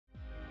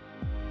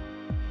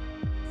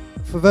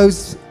For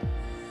those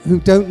who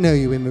don't know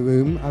you in the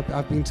room,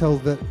 I've been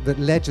told that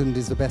legend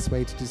is the best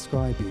way to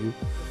describe you.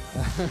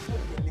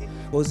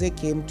 Jose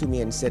came to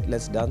me and said,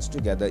 let's dance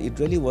together. It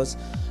really was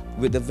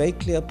with a very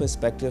clear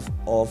perspective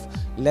of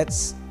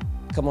let's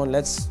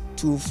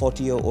two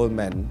 40-year-old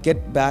men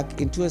get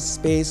back into a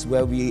space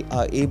where we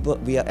are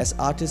as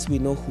artists, we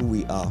know who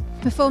we are.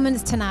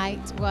 Performance tonight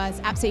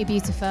was absolutely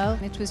beautiful.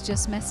 It was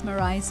just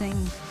mesmerizing,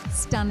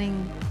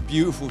 stunning.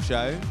 Beautiful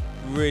show,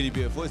 really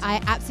beautiful.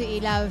 I absolutely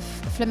love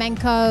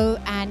flamenco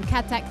and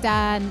Katak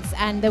dance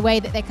and the way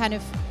that they kind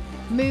of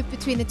moved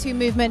between the two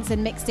movements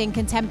and mixed in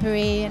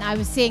contemporary, and I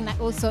was seeing like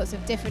all sorts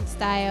of different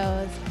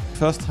styles.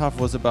 First half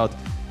was about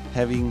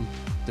having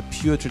the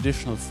pure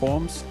traditional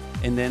forms,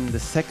 and then the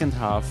second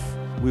half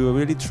we were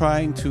really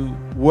trying to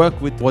work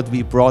with what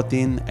we brought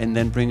in and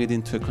then bring it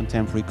into a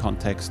contemporary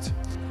context.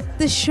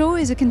 The show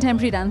is a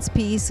contemporary dance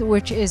piece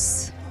which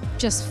is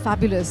just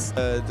fabulous.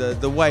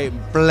 The way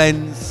it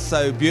blends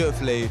so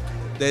beautifully,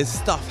 there's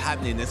stuff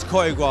happening, there's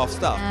choreographed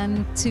stuff.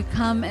 And to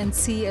come and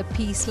see a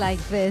piece like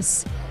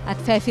this at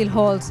Fairfield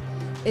Halls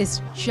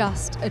is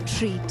just a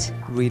treat.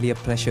 Really a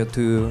pleasure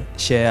to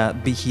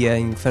be here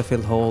in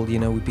Fairfield Hall. You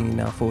know, we've been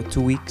now for 2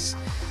 weeks.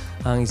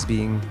 And it's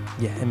been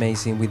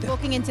amazing with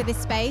walking into this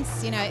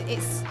space. You know,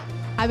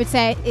 I would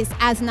say it's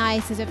as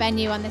nice as a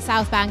venue on the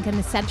South Bank and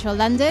the central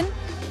London.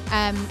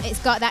 It's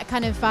got that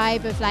kind of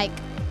vibe of like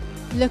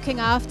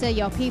looking after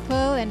your people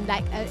and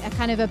like a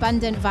kind of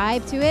abundant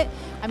vibe to it.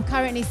 I'm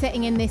currently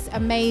sitting in this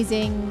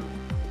amazing,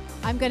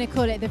 I'm going to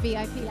call it the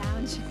VIP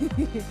lounge.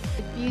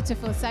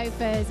 Beautiful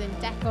sofas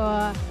and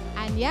decor,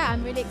 and yeah,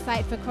 I'm really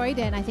excited for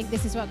Croydon. I think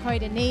this is what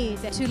Croydon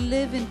needs. To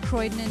live in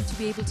Croydon and to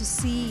be able to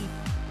see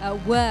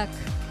work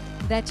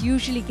that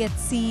usually gets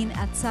seen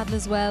at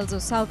Sadler's Wells or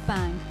South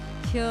Bank,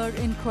 here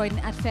in Croydon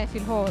at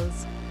Fairfield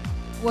Halls.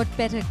 What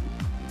better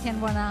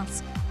can one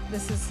ask?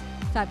 This is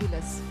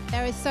fabulous.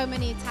 There are so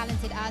many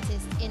talented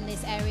artists in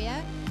this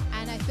area,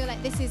 and I feel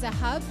like this is a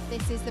hub.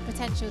 This is the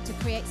potential to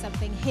create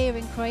something here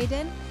in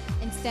Croydon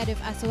instead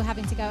of us all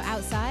having to go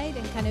outside,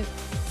 and kind of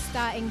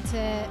starting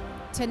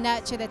to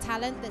nurture the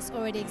talent that's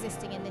already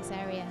existing in this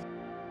area.